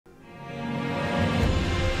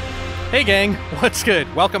Hey gang, what's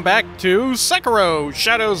good? Welcome back to Sekiro!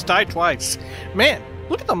 Shadows Die Twice. Man,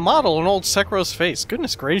 look at the model on old Sekiro's face.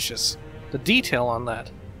 Goodness gracious. The detail on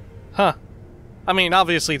that. Huh. I mean,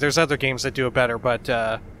 obviously there's other games that do it better, but,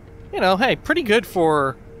 you know, hey, pretty good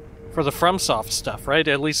for the FromSoft stuff, right?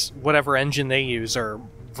 At least whatever engine they use, or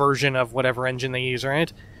version of whatever engine they use,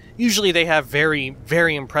 right? Usually they have very,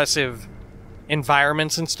 very impressive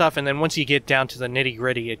environments and stuff, and then once you get down to the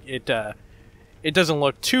nitty-gritty, it doesn't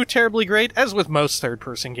look too terribly great, as with most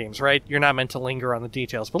third-person games, right? You're not meant to linger on the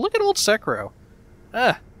details. But look at old Sekiro.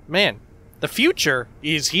 Man, the future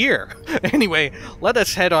is here. Anyway, let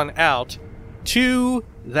us head on out to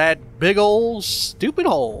that big old stupid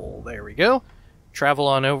hole. There we go. Travel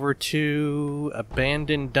on over to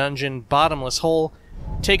Abandoned Dungeon Bottomless Hole.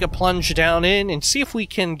 Take a plunge down in and see if we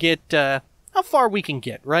can get, how far we can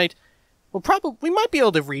get, right? We might be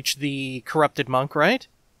able to reach the Corrupted Monk, right?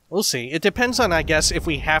 We'll see. It depends on, I guess, if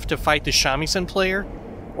we have to fight the shamisen player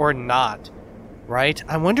or not, right?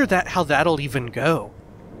 I wonder how that'll even go.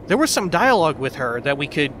 There was some dialogue with her that we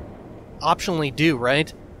could optionally do,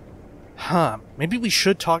 right? Huh. Maybe we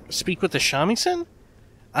should speak with the shamisen?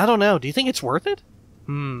 I don't know. Do you think it's worth it?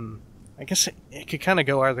 I guess it could kind of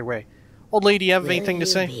go either way. Old lady, you have anything to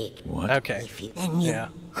say? What? Okay. Yeah.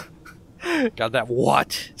 God, that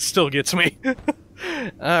what still gets me.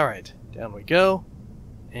 Alright. Down we go.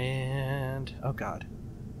 And... oh god.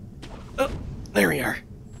 Oh, there we are.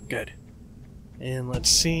 Good. And let's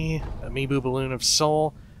see. Amiibo Balloon of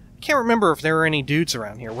Soul. I can't remember if there were any dudes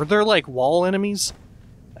around here. Were there, like, wall enemies?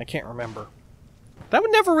 I can't remember. That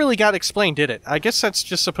one never really got explained, did it? I guess that's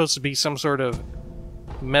just supposed to be some sort of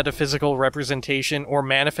metaphysical representation or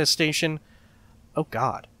manifestation. Oh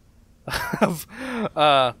god. Of,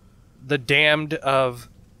 the damned of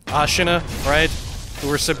Ashina, right? Who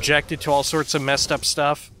were subjected to all sorts of messed up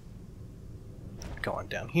stuff. Go on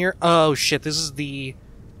down here. Oh shit, this is the...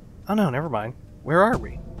 oh no, never mind. Where are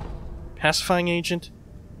we? Pacifying agent?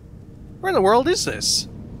 Where in the world is this?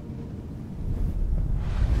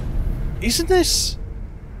 Isn't this...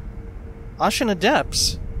 Ashina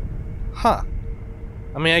Depths? Huh.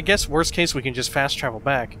 I mean, I guess worst case we can just fast travel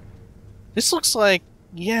back. This looks like...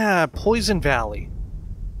 yeah, Poison Valley.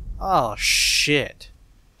 Oh shit.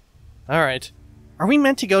 Alright. Are we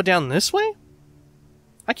meant to go down this way?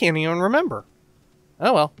 I can't even remember.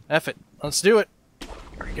 Oh well, F it. Let's do it.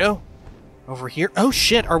 Here we go. Over here. Oh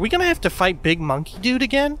shit, are we gonna have to fight Big Monkey Dude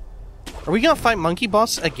again? Are we gonna fight Monkey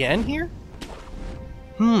Boss again here?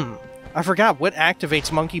 I forgot what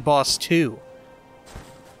activates Monkey Boss 2.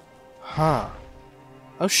 Huh.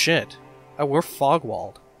 Oh shit. Oh, we're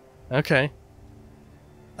fog-walled. Okay.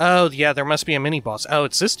 Oh yeah, there must be a mini-boss. Oh,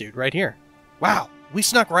 it's this dude right here. Wow, we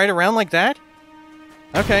snuck right around like that?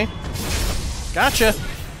 Okay. Gotcha.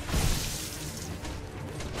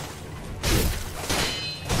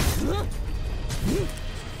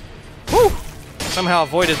 Woo! Somehow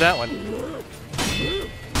avoided that one.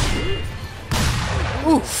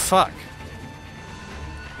 Ooh, fuck.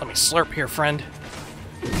 Let me slurp here, friend.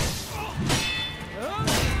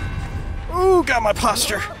 Ooh, got my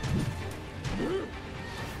posture.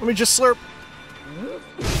 Let me just slurp.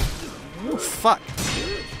 Ooh, fuck.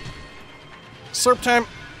 Slurp time.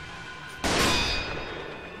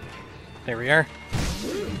 There we are.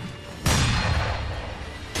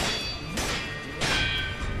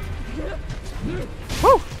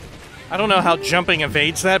 Woo! I don't know how jumping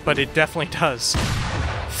evades that, but it definitely does.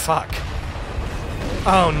 Fuck.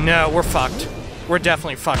 Oh no, we're fucked. We're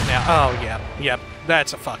definitely fucked now. Oh, yeah. Yep.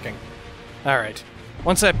 That's a fucking. Alright.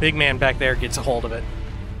 Once that big man back there gets a hold of it.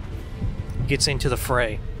 Gets into the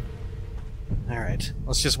fray. Alright,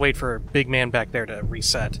 let's just wait for big man back there to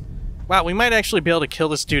reset. Wow, we might actually be able to kill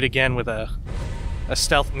this dude again with a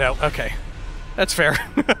stealth... no, okay. That's fair.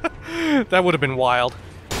 That would have been wild.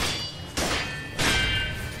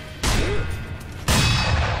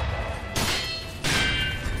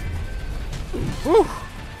 Whew.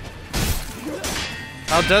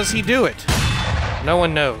 How does he do it? No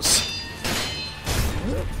one knows.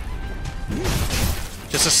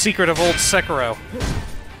 Just a secret of old Sekiro.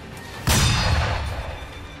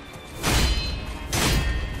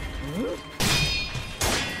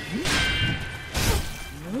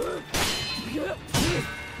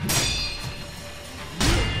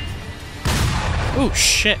 Ooh,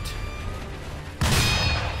 shit.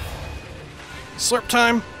 Slurp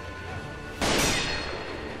time.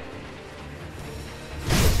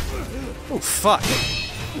 Ooh, fuck.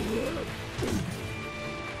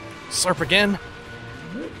 Slurp again.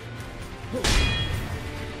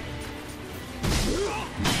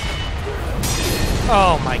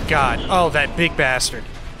 Oh my god. Oh, that big bastard.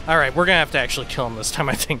 Alright, we're gonna have to actually kill him this time,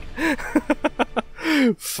 I think.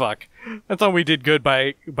 Fuck. I thought we did good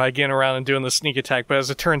by getting around and doing the sneak attack, but as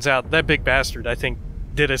it turns out, that big bastard, I think,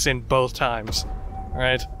 did us in both times.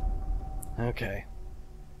 Alright? Okay.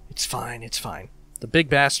 It's fine, it's fine. The big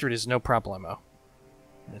bastard is no problemo.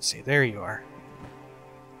 Let's see, there you are.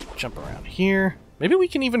 Jump around here. Maybe we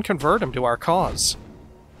can even convert him to our cause.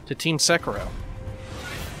 To Team Sekiro.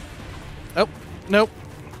 Oh, nope.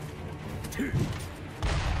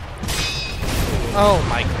 Oh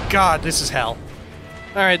my god, this is hell.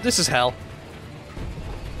 Alright, this is hell.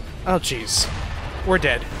 Oh jeez. We're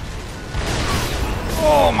dead.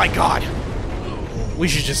 Oh my god! We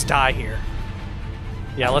should just die here.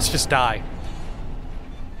 Yeah, let's just die.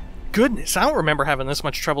 Goodness, I don't remember having this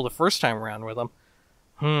much trouble the first time around with him.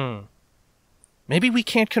 Maybe we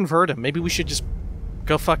can't convert him. Maybe we should just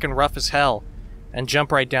go fucking rough as hell and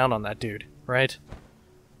jump right down on that dude, right?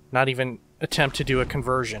 Not even attempt to do a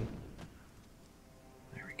conversion.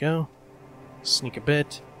 There we go. Sneak a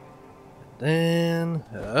bit. And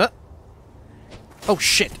then... Oh,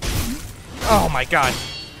 shit! Oh my god.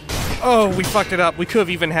 Oh, we fucked it up. We could have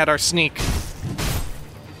even had our sneak.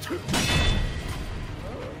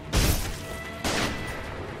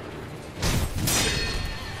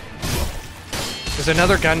 There's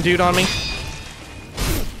another gun dude on me?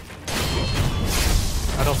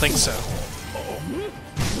 I don't think so.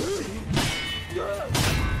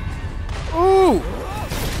 Ooh!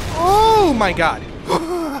 Oh my god!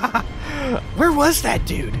 Where was that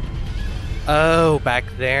dude? Oh, back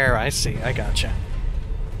there. I see. I gotcha.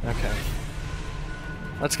 Okay.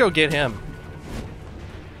 Let's go get him.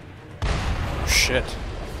 Shit.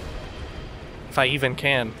 If I even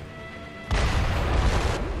can.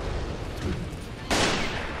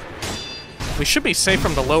 We should be safe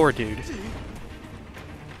from the lower dude.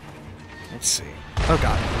 Let's see. Oh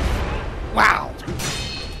god. Wow!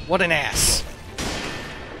 What an ass.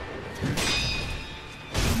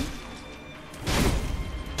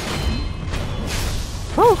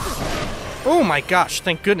 Whew! Oh my gosh,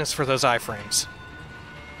 thank goodness for those iframes.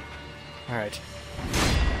 Alright.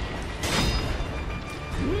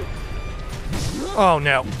 Oh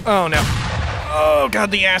no. Oh no. Oh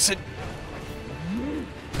god, the acid.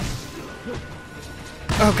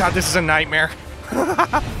 Oh god, this is a nightmare.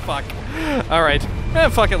 Fuck. Alright.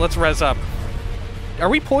 Fuck it, let's res up. Are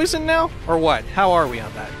we poisoned now? Or what? How are we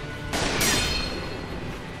on that?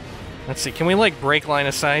 Let's see, can we like break line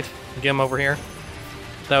of sight and get him over here?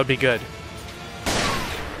 That would be good.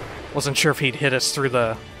 Wasn't sure if he'd hit us through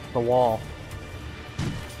the wall.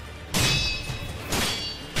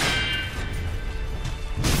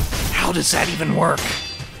 How does that even work?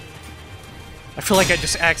 I feel like I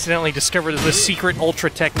just accidentally discovered this secret ultra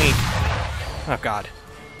technique. Oh god.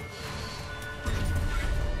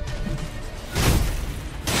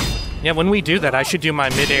 Yeah, when we do that, I should do my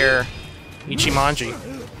mid-air Ichimonji.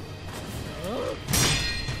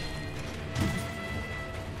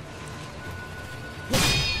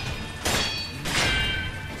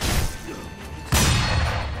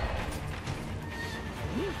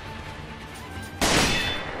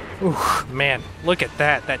 Ooh, man, look at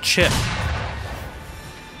that chip.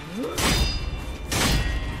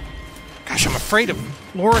 Gosh, I'm afraid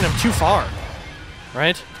of luring him too far.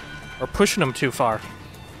 Right? Or pushing him too far.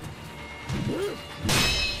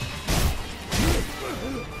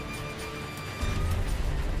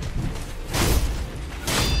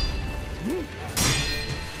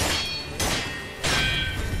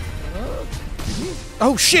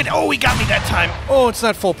 Oh shit! Oh, he got me that time! Oh, it's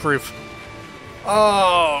not foolproof.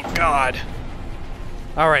 Oh, God.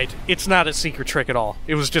 Alright, it's not a secret trick at all.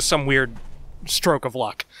 It was just some weird stroke of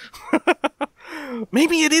luck.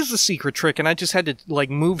 Maybe it is a secret trick and I just had to, like,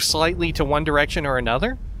 move slightly to one direction or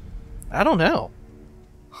another? I don't know.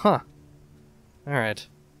 Huh. Alright.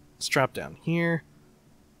 Let's drop down here.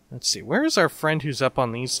 Let's see, where is our friend who's up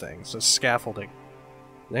on these things? The scaffolding.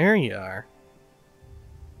 There you are.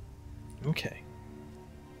 Okay.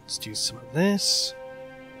 Let's do some of this.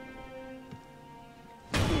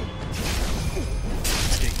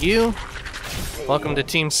 Let's get you. Welcome to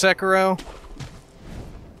Team Sekiro.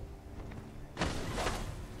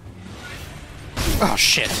 Oh,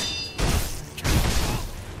 shit.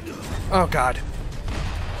 Oh, God.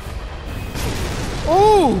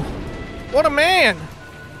 Oh! What a man!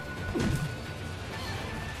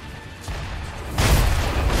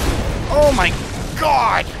 Oh, my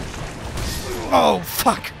God! Oh,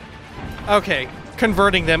 fuck. Okay,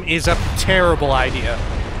 converting them is a terrible idea.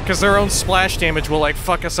 Because their own splash damage will, like,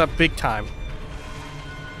 fuck us up big time.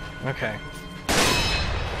 Okay.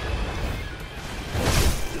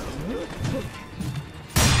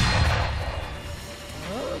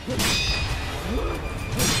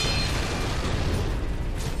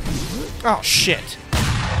 Oh, shit.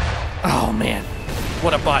 Oh, man.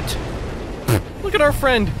 What a butt. Look at our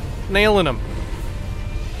friend nailing him.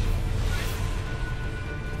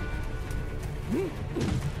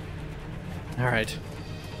 Alright.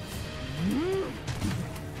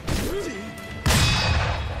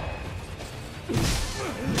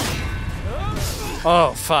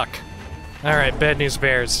 Oh, fuck. Alright, bad news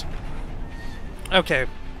bears. Okay,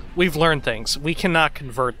 we've learned things. We cannot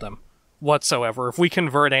convert them whatsoever. If we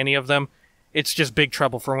convert any of them, it's just big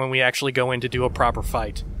trouble for when we actually go in to do a proper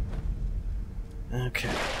fight. Okay.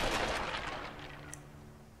 Here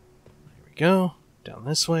we go. Down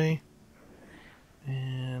this way.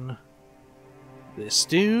 And this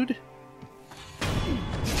dude.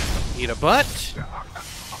 Eat a butt.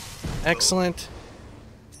 Excellent.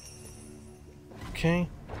 Okay.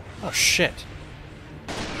 Oh, shit.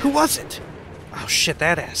 Who was it? Oh, shit,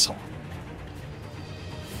 that asshole.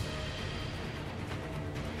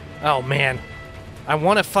 Oh, man. I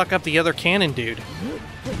want to fuck up the other cannon dude.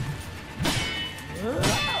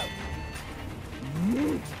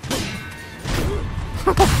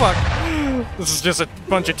 Oh, fuck. This is just a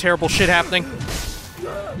bunch of terrible shit happening.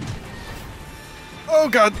 Oh,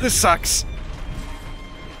 God, this sucks.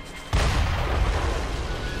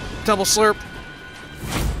 Double slurp.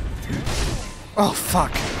 Oh,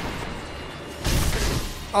 fuck.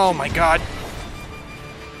 Oh, my God.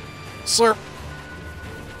 Slurp.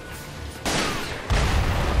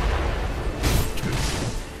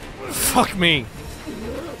 Fuck me.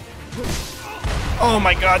 Oh,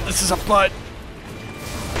 my God, this is a butt.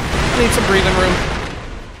 I need some breathing room.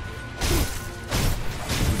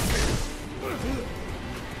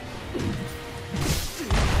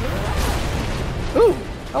 Ooh,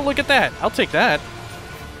 oh, look at that. I'll take that.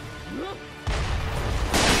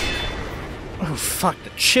 Oh, fuck, the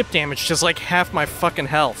chip damage just like half my fucking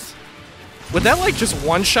health. Would that like just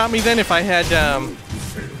one-shot me then if I had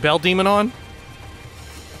Bell Demon on?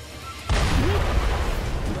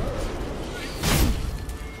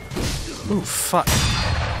 Ooh, fuck.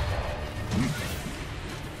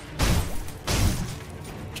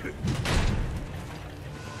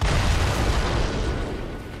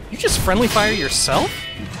 You just friendly fire yourself?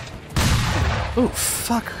 Ooh,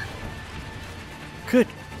 fucker. Good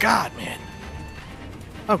God, man.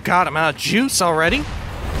 Oh God, I'm out of juice already?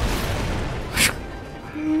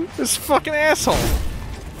 This fucking asshole.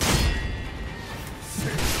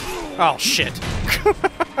 Oh, shit.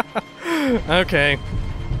 Okay.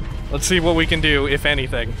 Let's see what we can do, if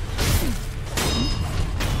anything.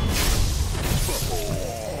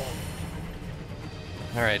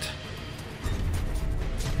 Alright.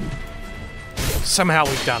 Somehow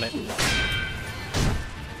we've done it.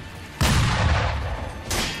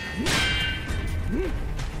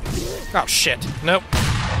 Oh, shit. Nope.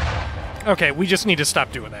 Okay, we just need to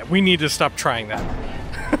stop doing that. We need to stop trying that.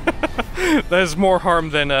 That is more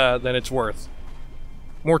harm than it's worth.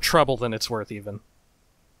 More trouble than it's worth, even.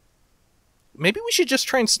 Maybe we should just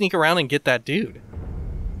try and sneak around and get that dude.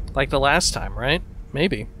 Like the last time, right?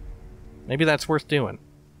 Maybe. Maybe that's worth doing.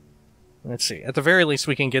 Let's see. At the very least,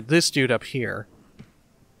 we can get this dude up here.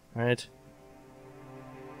 Right?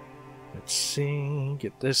 Let's see.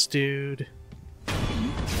 Get this dude.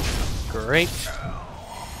 Great.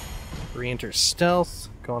 Re-enter stealth.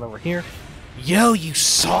 Going over here. Yo, you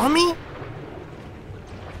saw me?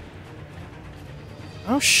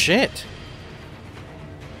 Oh, shit.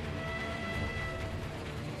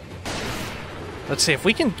 Let's see, if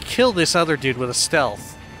we can kill this other dude with a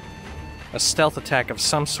stealth attack of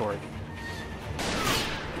some sort.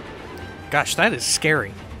 Gosh, that is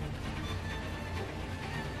scary.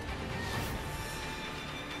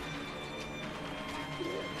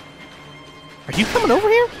 Are you coming over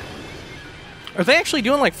here? Are they actually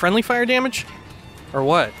doing, like, friendly fire damage? Or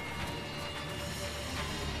what?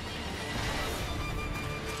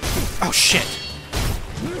 Oh, shit.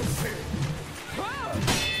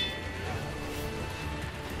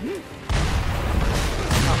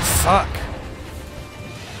 Oh, fuck.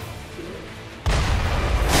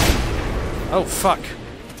 Oh, fuck.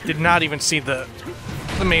 Did not even see the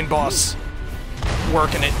main boss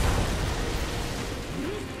working it.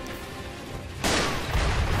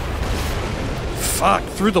 Fuck,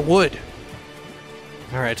 through the wood.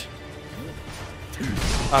 Alright.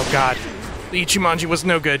 Oh, God. The Ichimonji was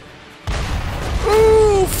no good.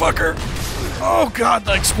 Ooh, fucker. Oh, God,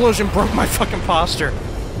 the explosion broke my fucking posture.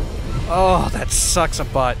 Oh, that sucks a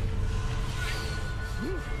butt.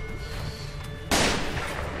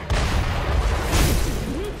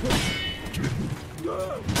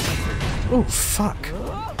 Ooh, fuck.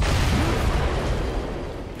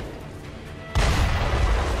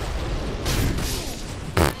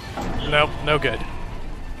 Nope, no good.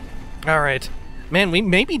 Alright. Man, we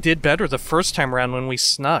maybe did better the first time around when we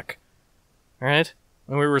snuck. Alright?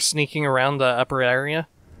 When we were sneaking around the upper area.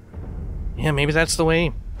 Yeah, maybe that's the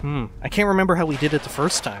way. I can't remember how we did it the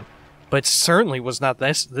first time. But it certainly was not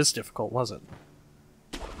this difficult, was it?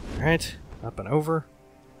 Alright, up and over.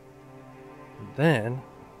 And then...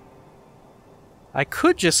 I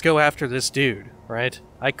could just go after this dude, right?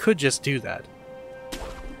 I could just do that.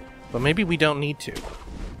 But maybe we don't need to.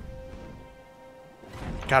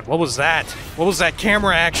 God, what was that? What was that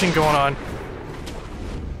camera action going on?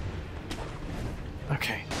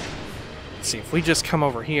 Okay. Let's see, if we just come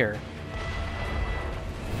over here...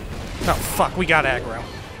 Oh, fuck, we got aggro.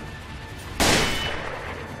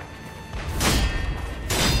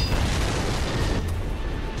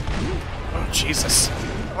 Oh, Jesus.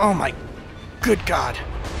 Oh, my... Good God.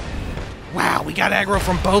 Wow, we got aggro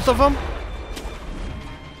from both of them?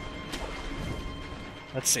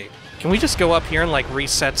 Let's see. Can we just go up here and, like,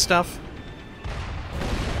 reset stuff?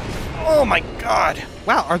 Oh my God!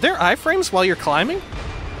 Wow, are there iframes while you're climbing?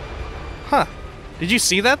 Huh. Did you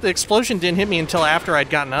see that? The explosion didn't hit me until after I'd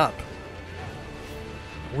gotten up.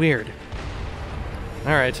 Weird.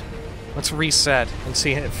 Alright. Let's reset and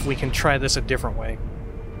see if we can try this a different way.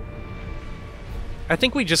 I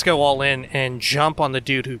think we just go all in and jump on the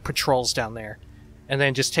dude who patrols down there. And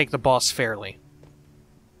then just take the boss fairly.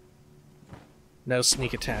 No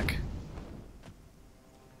sneak attack.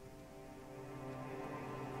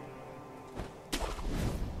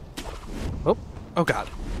 Oh. Oh god.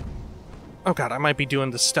 Oh god, I might be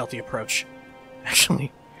doing the stealthy approach.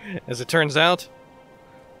 Actually, as it turns out,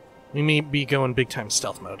 we may be going big time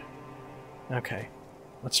stealth mode. Okay.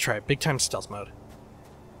 Let's try it. Big time stealth mode.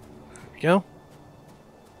 There we go.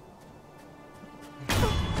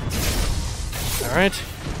 Alright.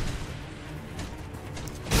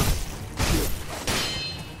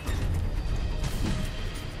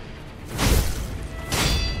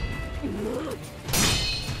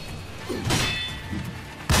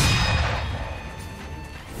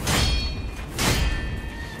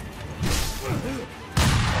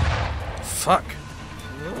 Fuck.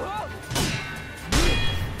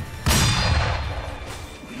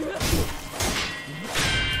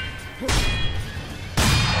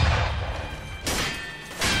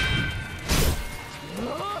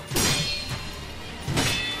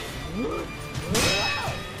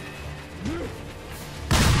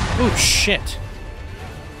 Oh, shit.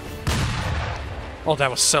 Oh, that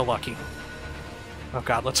was so lucky. Oh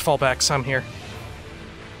god, let's fall back some here.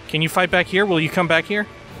 Can you fight back here? Will you come back here?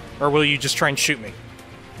 Or will you just try and shoot me?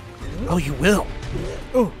 Oh, you will.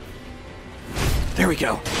 Oh. There we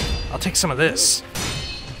go. I'll take some of this.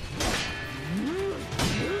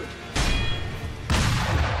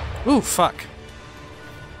 Ooh, fuck.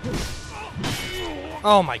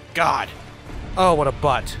 Oh my god. Oh, what a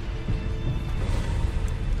butt.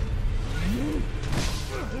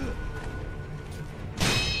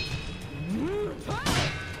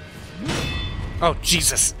 Oh,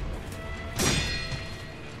 Jesus.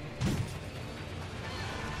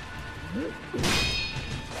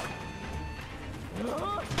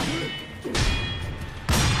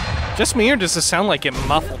 Just me, or does it sound like it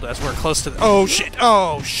muffled as we're close to the— Oh, shit.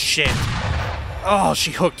 Oh, shit. Oh, she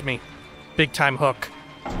hooked me. Big time hook.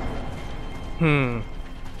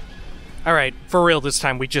 Alright, for real this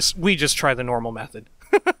time, we just try the normal method.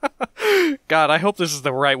 God, I hope this is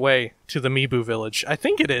the right way to the Mibu village. I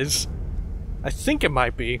think it is. I think it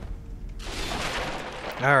might be.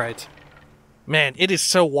 Alright. Man, it is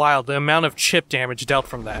so wild, the amount of chip damage dealt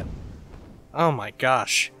from that. Oh my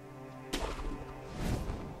gosh.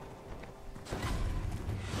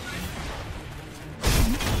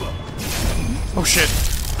 Oh shit.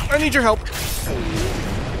 I need your help.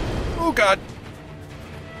 Oh god.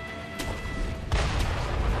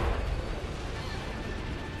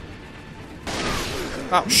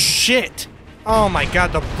 Oh shit. Oh my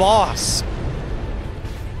god, the boss.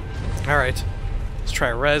 Alright. Let's try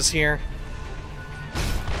res here.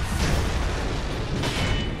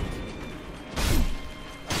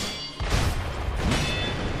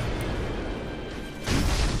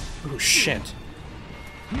 Oh shit.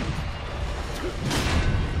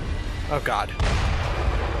 Oh god.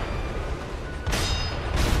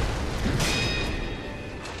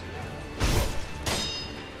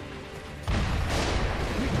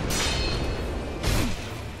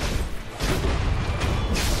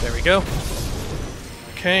 There we go.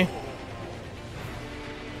 Okay.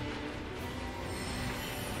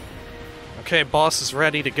 Okay, boss is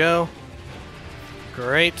ready to go.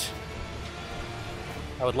 Great.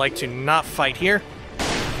 I would like to not fight here.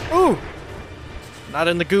 Ooh! Not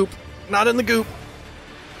in the goop. Not in the goop.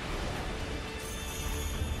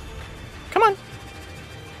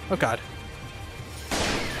 Oh god.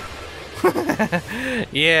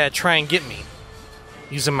 Yeah, try and get me.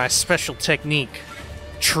 Using my special technique.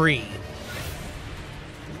 Tree.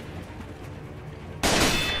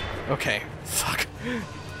 Okay. Fuck.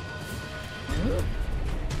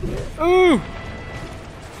 Ooh!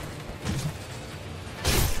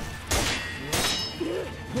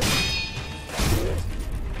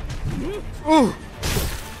 Ooh!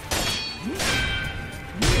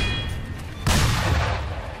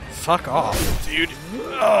 Fuck off, dude.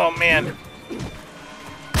 Oh, man.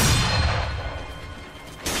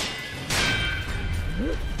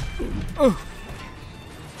 Ooh.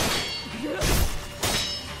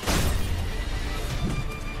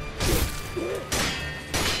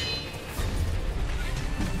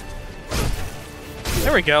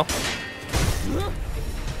 There we go.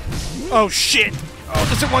 Oh, shit! Oh,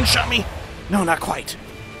 does it one-shot me? No, not quite.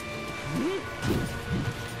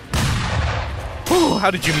 Ooh,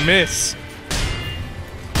 how did you miss?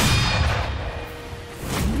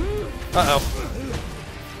 Uh-oh.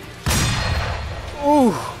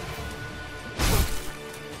 Ooh.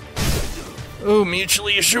 Ooh,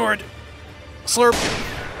 mutually assured. Slurp.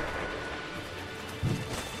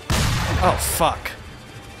 Oh, fuck.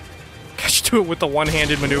 Gosh, do it with the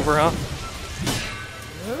one-handed maneuver, huh?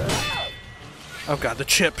 Oh god, the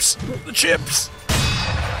chips. The chips!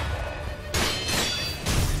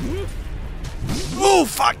 Oh,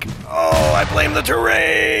 fuck! Oh, I blame the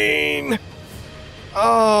terrain!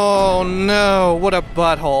 Oh, no. What a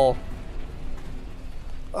butthole.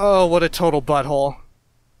 Oh, what a total butthole.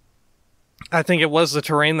 I think it was the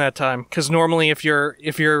terrain that time, because normally if we're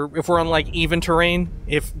on, like, even terrain,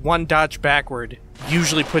 if one dodge backward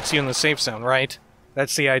usually puts you in the safe zone, right?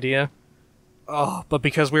 That's the idea. Oh, but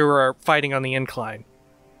because we were fighting on the incline,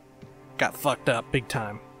 got fucked up big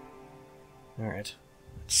time. Alright.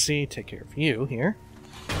 Let's see, take care of you here.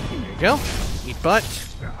 There you go. Eat butt.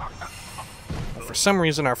 For some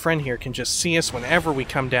reason, our friend here can just see us whenever we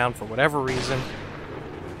come down for whatever reason.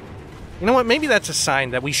 You know what? Maybe that's a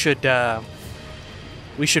sign that we should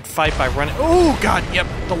fight by running. Oh god, yep,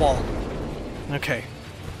 the wall. Okay.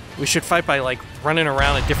 We should fight by, like, running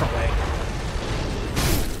around a different way.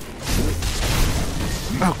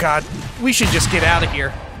 Oh god, we should just get out of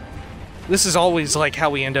here. This is always, like,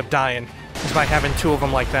 how we end up dying, is by having two of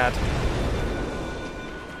them like that.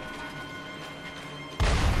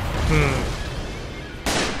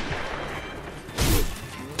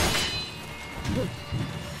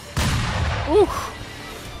 Ooh.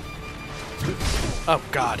 Oh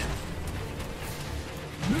god.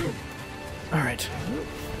 Alright.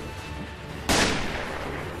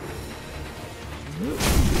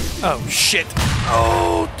 Oh shit.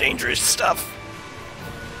 Oh, dangerous stuff.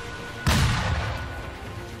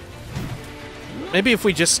 Maybe if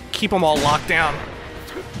we just keep them all locked down.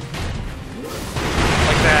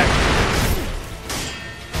 Like that.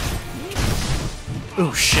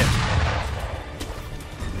 Oh shit.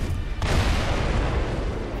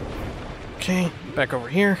 Okay, back over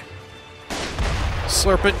here.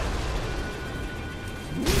 Slurp it.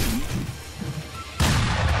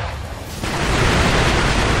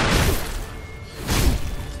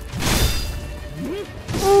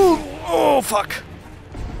 Ooh, oh, fuck.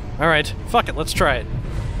 Alright, fuck it, let's try it.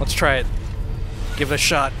 Let's try it. Give it a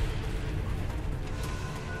shot.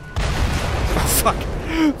 Oh, fuck.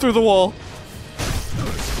 Through the wall.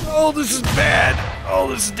 Oh, this is bad. Oh,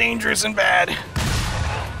 this is dangerous and bad.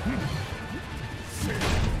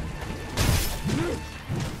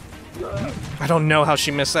 I don't know how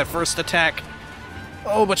she missed that first attack.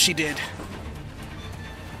 Oh, but she did.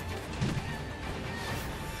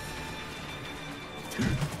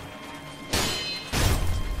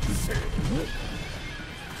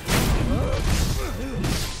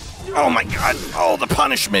 Oh my god! Oh, the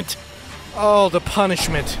punishment! Oh, the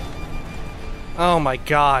punishment! Oh my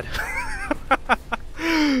god.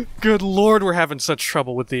 Good lord, we're having such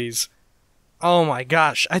trouble with these. Oh my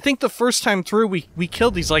gosh. I think the first time through we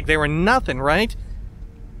killed these like they were nothing, right?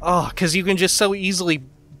 Oh, because you can just so easily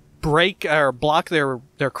break or block their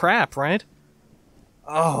crap, right?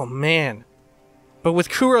 Oh man. But with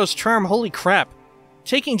Kuro's charm, holy crap.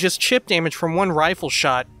 Taking just chip damage from one rifle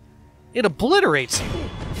shot, it obliterates you.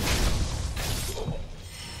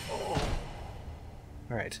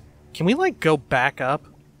 Alright. Can we, like, go back up?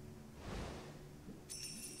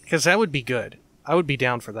 Because that would be good. I would be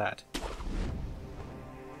down for that.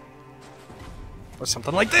 Or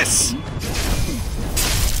something like this!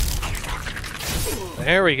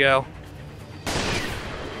 There we go.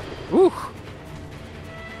 Ooh.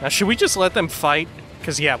 Now, should we just let them fight?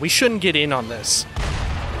 Because, yeah, we shouldn't get in on this.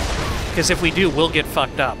 Because if we do, we'll get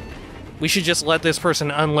fucked up. We should just let this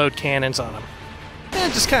person unload cannons on him.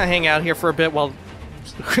 Just kind of hang out here for a bit while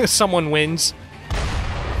someone wins.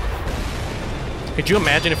 Could you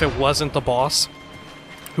imagine if it wasn't the boss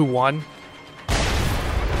who won?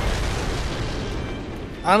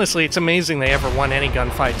 Honestly, it's amazing they ever won any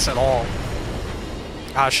gunfights at all.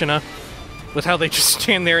 Ashina, with how they just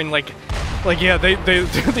stand there and like yeah,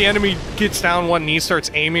 the enemy gets down one knee,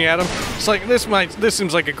 starts aiming at him. It's like this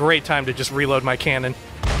seems like a great time to just reload my cannon.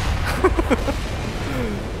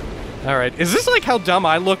 All right, is this like how dumb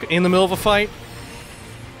I look in the middle of a fight?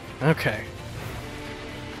 Okay.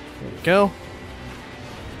 Here we go.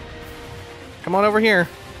 Come on over here.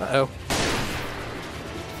 Uh-oh.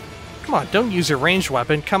 Come on, don't use your ranged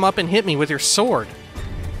weapon. Come up and hit me with your sword.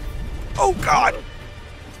 Oh, God!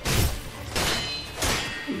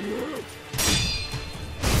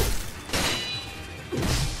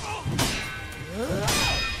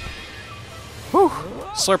 Whew.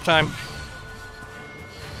 Slurp time.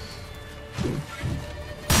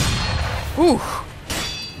 Whew.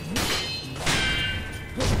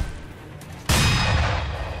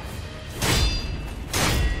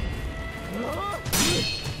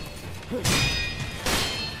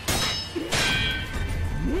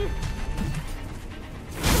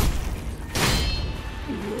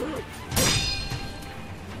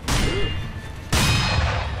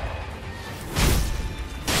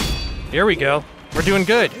 Here we go. We're doing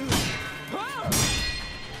good.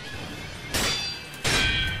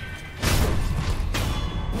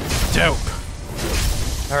 Dope.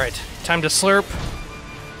 Alright, time to slurp.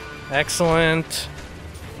 Excellent.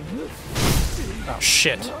 Oh,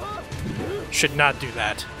 shit. Should not do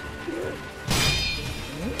that.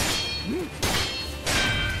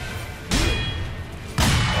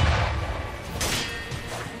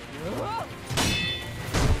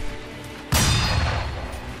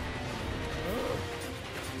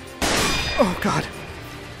 Oh, God.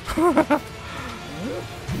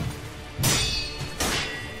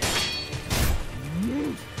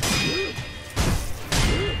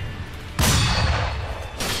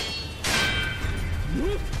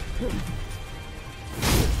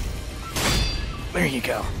 There you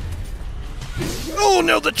go. Oh,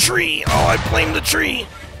 no, the tree! Oh, I blame the tree!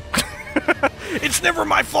 It's never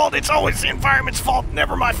my fault, it's always the environment's fault,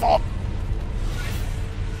 never my fault!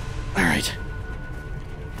 Alright.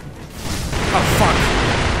 Oh, fuck.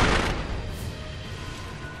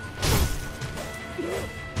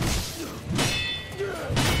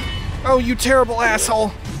 Oh, you terrible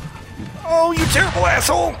asshole! Oh, you terrible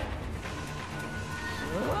asshole!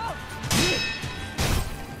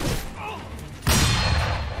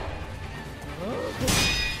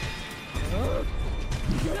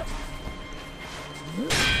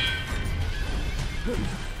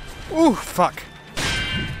 Ooh, fuck.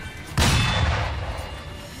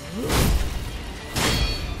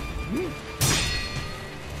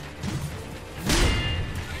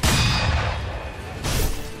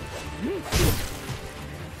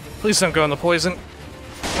 Please don't go in the poison.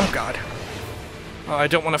 Oh, God. Oh, I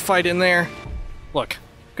don't want to fight in there. Look,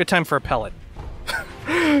 good time for a pellet.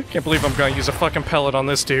 Can't believe I'm going to use a fucking pellet on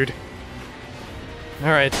this dude.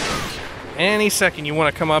 Alright. Any second you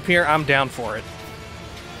want to come up here, I'm down for it.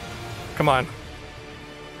 Come on.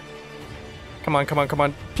 Come on, come on, come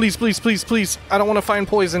on. Please, please, please, please. I don't want to find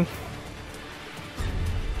poison.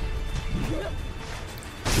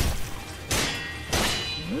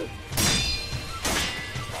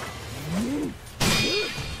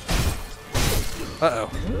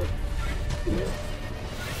 Uh-oh.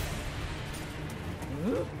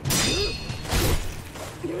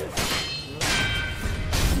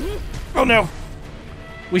 Oh no!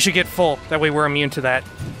 We should get full. That way we're immune to that.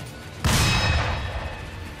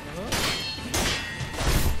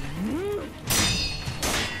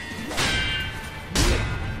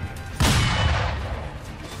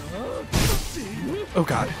 Oh,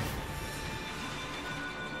 God.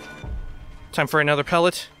 Time for another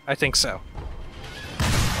pellet? I think so.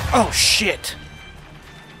 Oh, shit!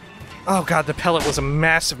 Oh, God, the pellet was a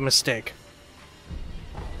massive mistake.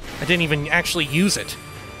 I didn't even actually use it.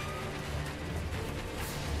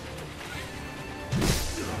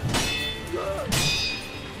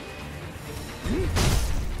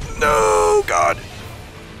 No, God!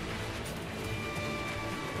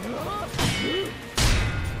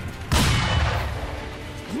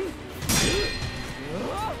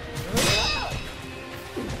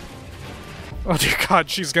 Oh, dear God,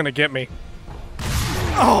 she's gonna get me.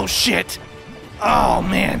 Oh, shit! Oh,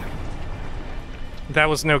 man. That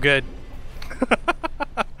was no good.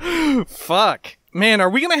 Fuck. Man, are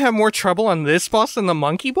we gonna have more trouble on this boss than the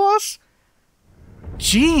monkey boss?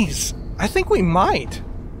 Jeez, I think we might.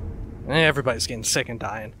 Everybody's getting sick and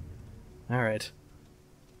dying. Alright.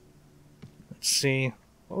 Let's see.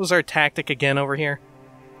 What was our tactic again over here?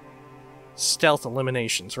 Stealth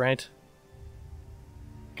eliminations, right?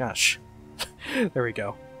 Gosh. There we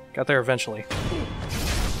go. Got there eventually.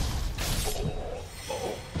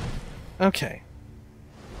 Okay.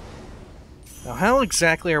 Now how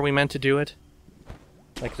exactly are we meant to do it?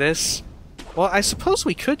 Like this? Well, I suppose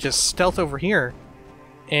we could just stealth over here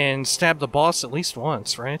and stab the boss at least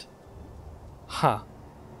once, right? Huh.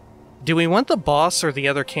 Do we want the boss or the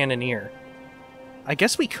other cannoneer? I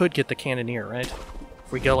guess we could get the cannoneer, right?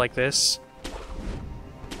 If we go like this.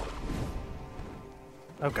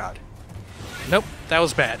 Oh god. Nope, that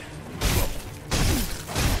was bad.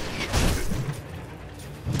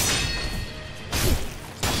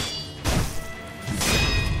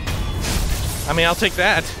 I mean, I'll take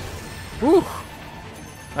that. Woo!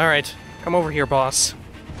 Alright, come over here, boss.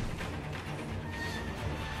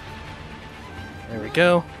 There we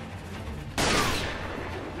go.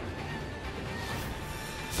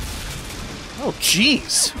 Oh,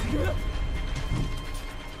 jeez!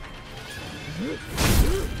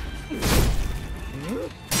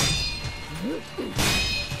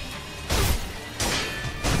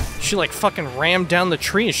 She, like, fucking rammed down the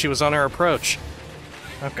tree as she was on her approach.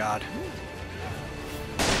 Oh, God.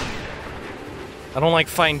 I don't like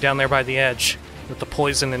fighting down there by the edge, with the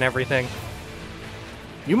poison and everything.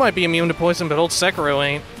 You might be immune to poison, but old Sekiro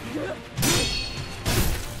ain't.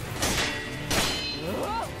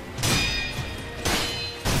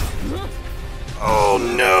 Oh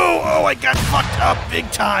no! Oh, I got fucked up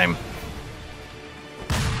big time!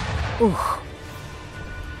 Ooh.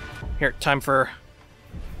 Here, time for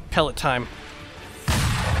pellet time.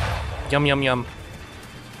 Yum yum yum.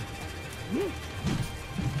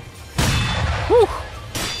 Whew.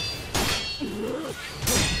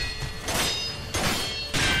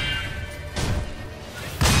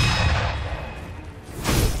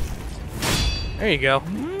 There you go.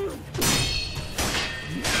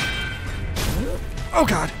 Oh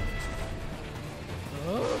god!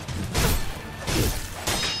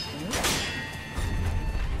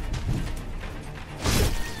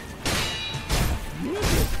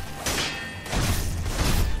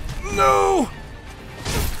 No!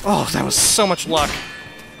 Oh, that was so much luck.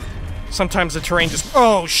 Sometimes the terrain just...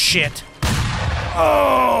 Oh, shit!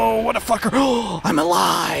 Oh, what a fucker! Oh, I'm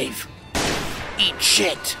alive! Eat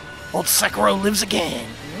shit! Old Sekiro lives again!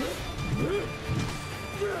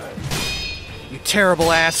 You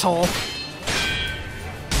terrible asshole!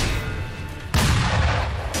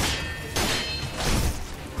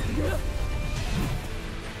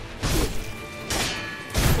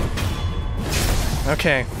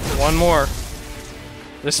 Okay, one more.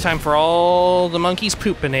 This time for all the monkeys'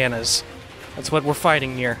 poop bananas. That's what we're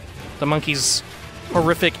fighting near. The monkeys'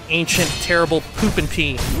 horrific, ancient, terrible poop and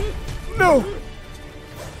pee. No!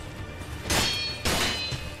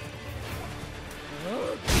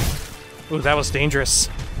 Ooh, that was dangerous.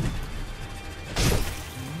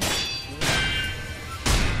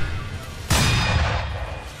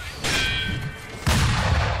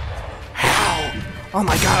 How? Oh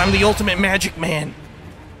my god, I'm the ultimate magic man.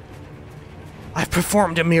 I've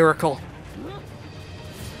performed a miracle.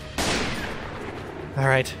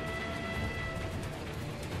 Alright.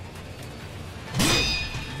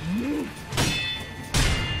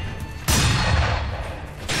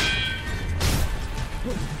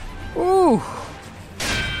 Ooh.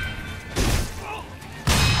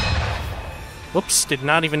 Whoops, did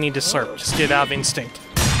not even need to slurp, just did out of instinct.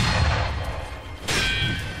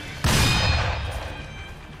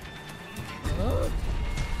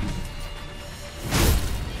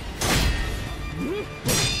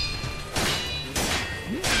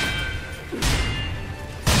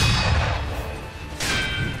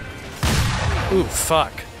 Ooh,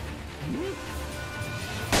 fuck.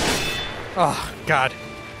 Oh, God.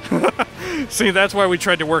 See, that's why we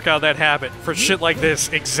tried to work out that habit. For shit like this.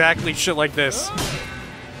 Exactly shit like this.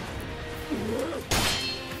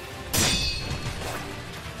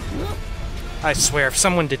 I swear, if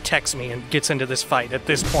someone detects me and gets into this fight at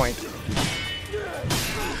this point...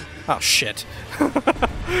 Oh, shit.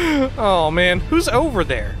 Oh, man. Who's over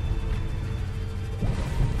there?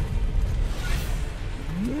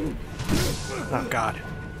 Oh, God.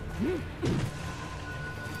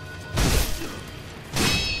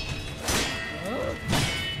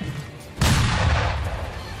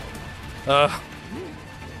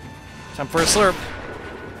 Time for a slurp.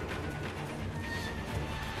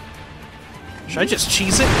 Should I just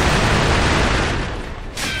cheese it?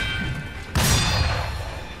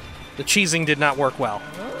 The cheesing did not work well.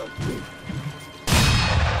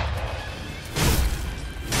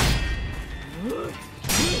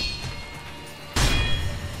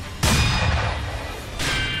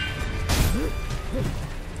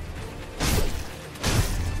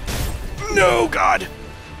 No, God!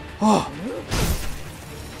 Oh.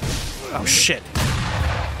 Oh, shit.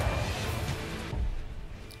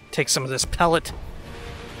 Take some of this pellet.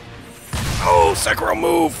 Oh, Sekiro,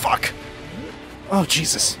 move! Fuck! Oh,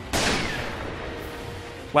 Jesus.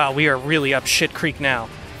 Wow, we are really up shit creek now.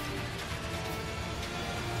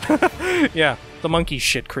 Yeah, the monkey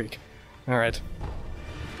shit creek. Alright.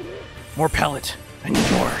 More pellet. I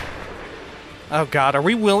need more. Oh god, are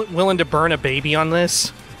we willing to burn a baby on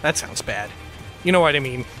this? That sounds bad. You know what I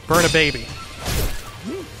mean. Burn a baby.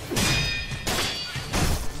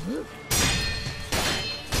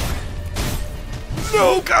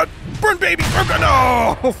 No, god! Burn baby! Burn,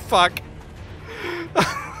 no! Oh, fuck.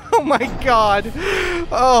 Oh my god.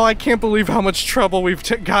 Oh, I can't believe how much trouble we've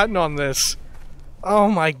gotten on this. Oh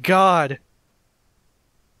my god.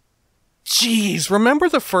 Jeez, remember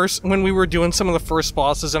when we were doing some of the first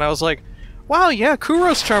bosses and I was like, wow, yeah,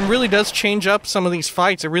 Kuro's charm really does change up some of these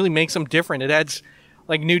fights. It really makes them different. It adds,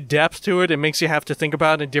 like, new depth to it. It makes you have to think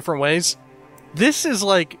about it in different ways. This is,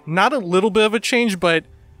 like, not a little bit of a change, but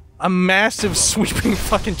a massive sweeping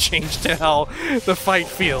fucking change to how the fight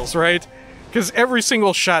feels, right? Because every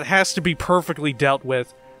single shot has to be perfectly dealt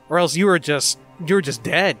with, or else you're just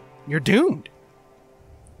dead. You're doomed.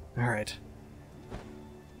 Alright.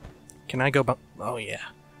 Can I go oh, yeah.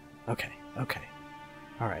 Okay, okay.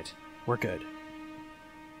 Alright, we're good.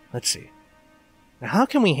 Let's see. Now, how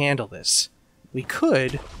can we handle this? We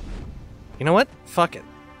could... You know what? Fuck it.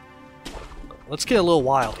 Let's get a little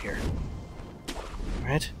wild here.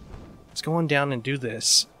 Alright? Let's go on down and do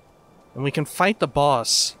this. And we can fight the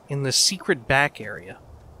boss in the secret back area.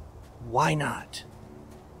 Why not?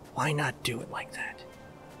 Why not do it like that?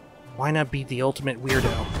 Why not be the ultimate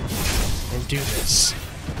weirdo and do this?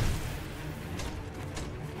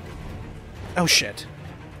 Oh shit.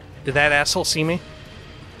 Did that asshole see me?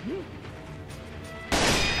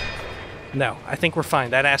 No, I think we're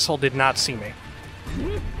fine. That asshole did not see me.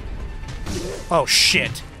 Oh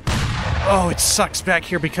shit. Oh, it sucks back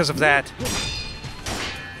here because of that.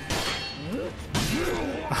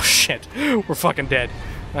 Oh shit. We're fucking dead.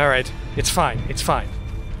 Alright. It's fine. It's fine.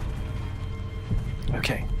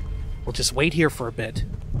 Okay. We'll just wait here for a bit.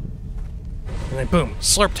 And then boom.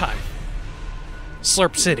 Slurp time.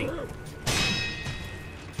 Slurp City.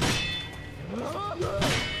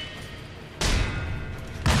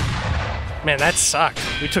 Man, that sucked.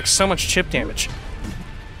 We took so much chip damage.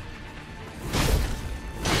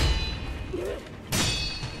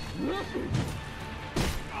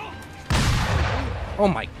 Oh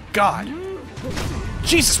my god.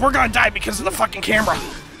 Jesus, we're gonna die because of the fucking camera.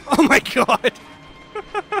 Oh my god.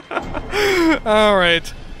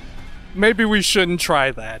 Alright. Maybe we shouldn't try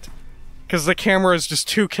that. Because the camera is just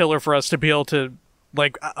too killer for us to be able to,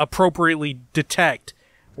 like, appropriately detect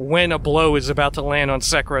when a blow is about to land on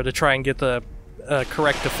Sekiro to try and get the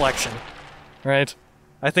correct deflection. Right?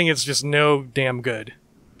 I think it's just no damn good.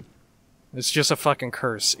 It's just a fucking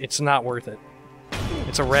curse. It's not worth it.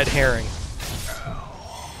 It's a red herring.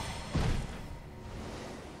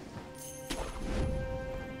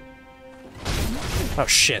 Oh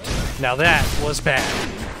shit. Now that was bad.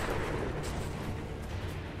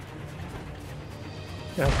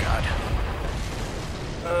 Oh god.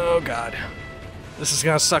 Oh god. This is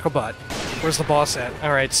gonna suck a butt. Where's the boss at?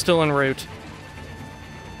 Alright, still en route.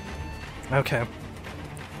 Okay.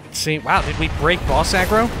 Let's see. Wow, did we break boss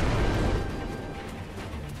aggro?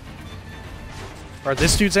 Or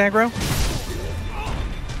this dude's aggro?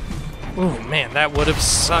 Ooh, man, that would have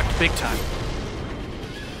sucked big time.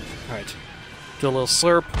 Alright. Do a little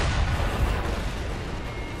slurp.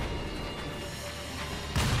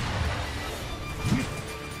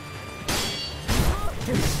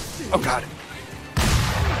 Oh god.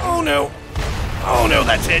 Oh no. Oh no,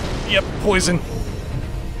 that's it. Yep, poison.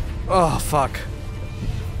 Oh, fuck.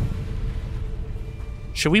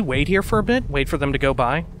 Should we wait here for a bit? Wait for them to go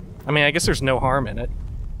by? I mean, I guess there's no harm in it.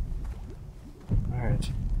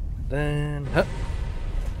 Alright. Then... Huh.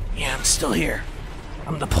 Yeah, I'm still here.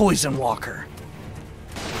 I'm the poison walker.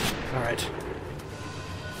 Alright.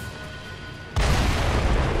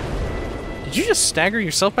 Did you just stagger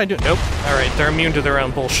yourself by doing... Nope. Alright, they're immune to their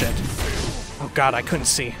own bullshit. Oh god, I couldn't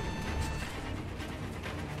see.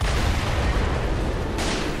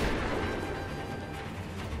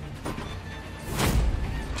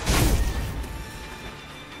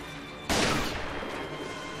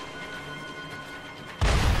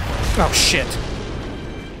 Oh shit.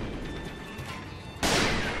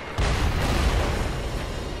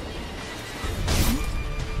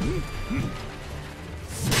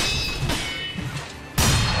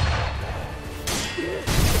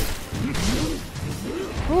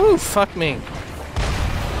 Ooh, fuck me.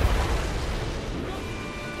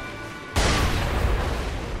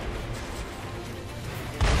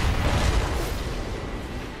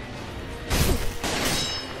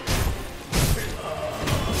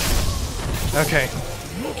 Okay.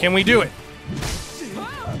 Can we do it?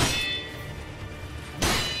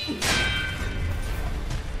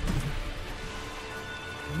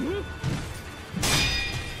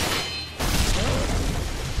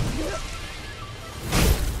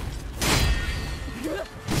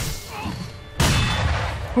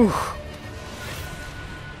 Whew.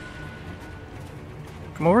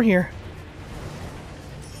 Come over here.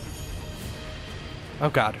 Oh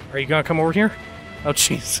god, are you gonna come over here? Oh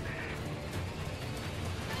jeez.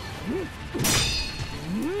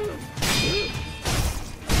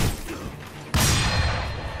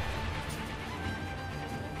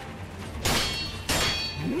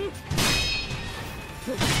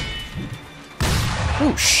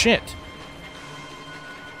 Oh shit.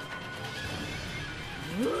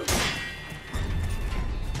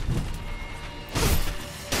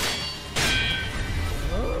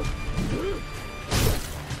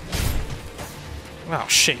 Oh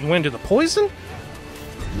shit, you went into the poison?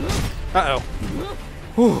 Uh-oh.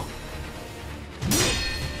 Whew.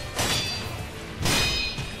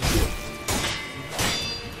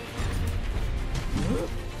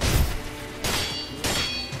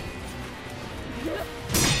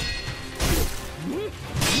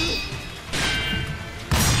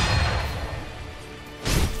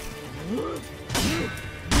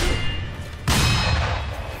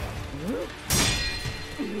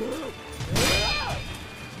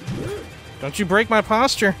 Don't you break my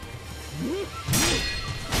posture.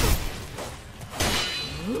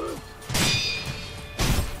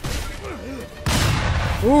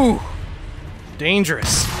 Ooh.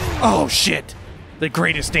 Dangerous. Oh shit. The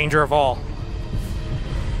greatest danger of all.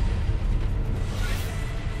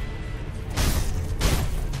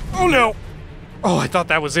 Oh no. Oh, I thought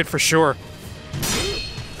that was it for sure.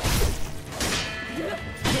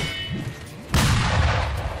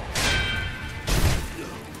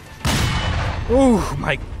 Oh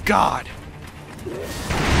my god.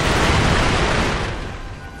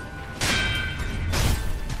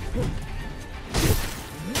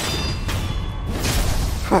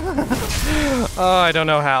 Oh, I don't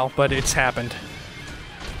know how, but it's happened.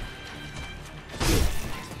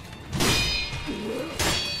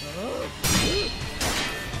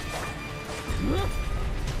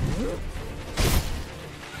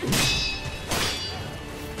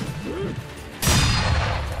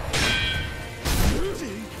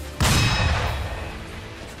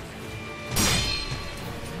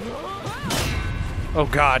 Oh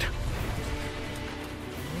god.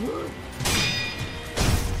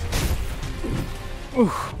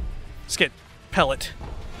 Ooh. Let's get pellet.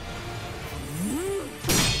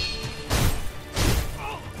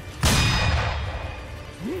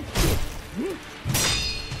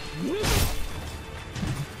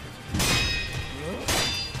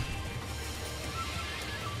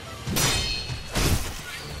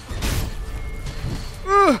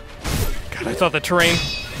 God, I thought the terrain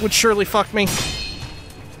would surely fuck me.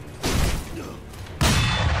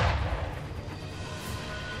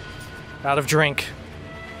 Out of drink.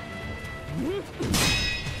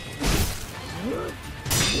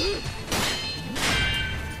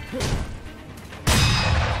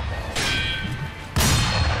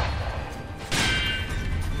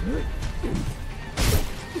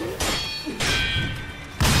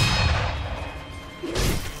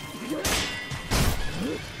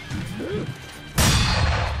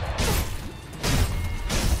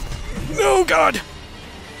 Oh god!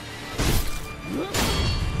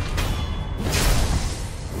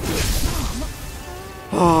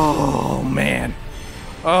 Oh, man.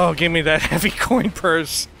 Oh, give me that heavy coin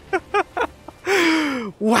purse.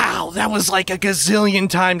 Wow, that was like a gazillion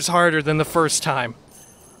times harder than the first time.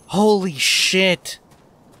 Holy shit.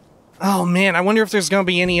 Oh, man, I wonder if there's gonna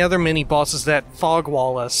be any other mini-bosses that fog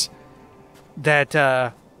wall us that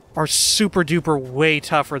are super-duper way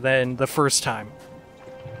tougher than the first time.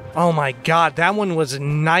 Oh my god, that one was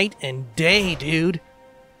night and day, dude.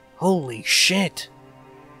 Holy shit.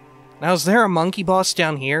 Now, is there a monkey boss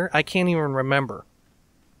down here? I can't even remember.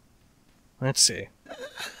 Let's see.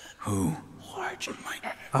 Who? Large and mighty.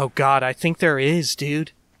 Oh god, I think there is,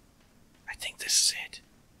 dude. I think this is it.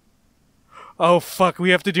 Oh fuck, we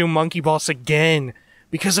have to do monkey boss again.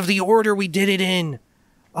 Because of the order we did it in.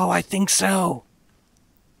 Oh, I think so.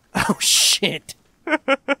 Oh shit.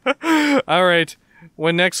 Alright.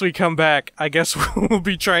 When next we come back, I guess we'll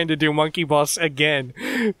be trying to do Monkey Boss again,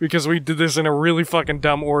 because we did this in a really fucking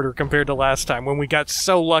dumb order compared to last time, when we got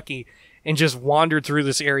so lucky and just wandered through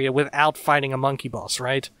this area without fighting a Monkey Boss,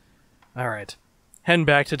 right? Alright. Heading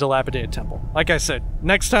back to Dilapidated Temple. Like I said,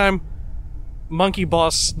 next time, Monkey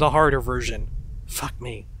Boss, the harder version. Fuck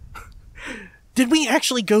me. Did we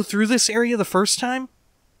actually go through this area the first time?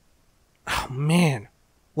 Oh, man.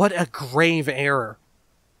 What a grave error.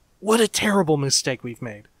 What a terrible mistake we've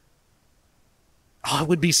made. Oh, it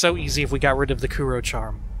would be so easy if we got rid of the Kuro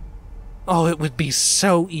charm. Oh, it would be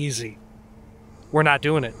so easy. We're not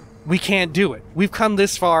doing it. We can't do it. We've come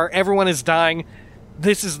this far. Everyone is dying.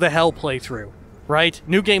 This is the hell playthrough, right?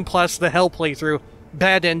 New Game Plus, the hell playthrough.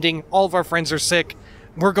 Bad ending. All of our friends are sick.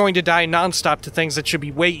 We're going to die nonstop to things that should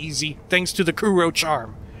be way easy, thanks to the Kuro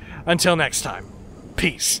charm. Until next time,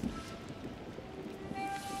 peace.